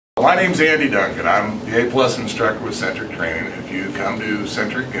My name's Andy Duncan. I'm the A+ instructor with Centric Training. If you come to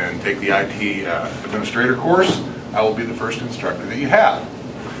Centric and take the IT administrator course, I will be the first instructor that you have.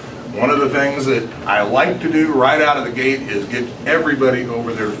 One of the things that I like to do right out of the gate is get everybody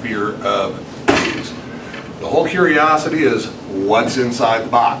over their fear of these. The whole curiosity is what's inside the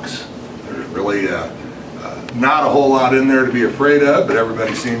box. There's really not a whole lot in there to be afraid of, but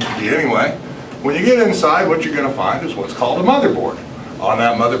everybody seems to be anyway. When you get inside, what you're going to find is what's called a motherboard. On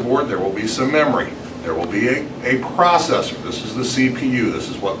that motherboard there will be some memory. There will be a processor. This is the CPU. This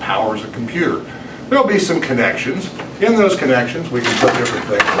is what powers a computer. There will be some connections. In those connections we can put different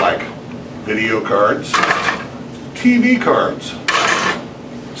things like video cards, TV cards,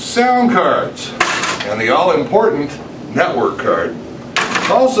 sound cards, and the all-important network card.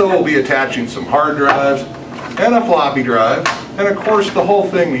 Also we'll be attaching some hard drives and a floppy drive, and of course the whole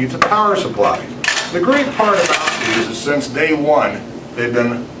thing needs a power supply. The great part about these is since day one they've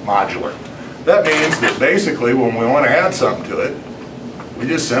been modular. That means that basically when we want to add something to it, we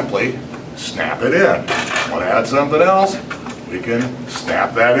just simply snap it in. Want to add something else? We can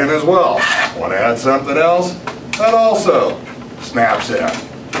snap that in as well. Want to add something else? That also snaps in.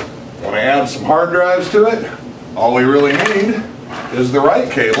 Want to add some hard drives to it? All we really need is the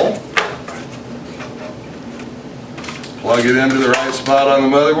right cable. Plug it into the right spot on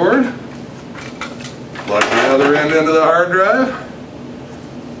the motherboard. Plug the other end into the hard drive.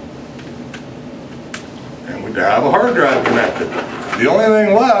 And we have a hard drive connected. The only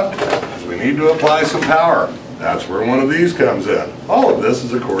thing left is we need to apply some power. That's where one of these comes in. All of this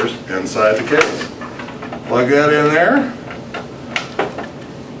is, of course, inside the case. Plug that in there.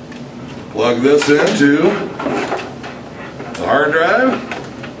 Plug this into the hard drive.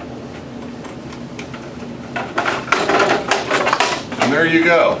 And there you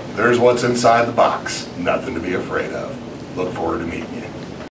go. There's what's inside the box. Nothing to be afraid of. Look forward to meeting you.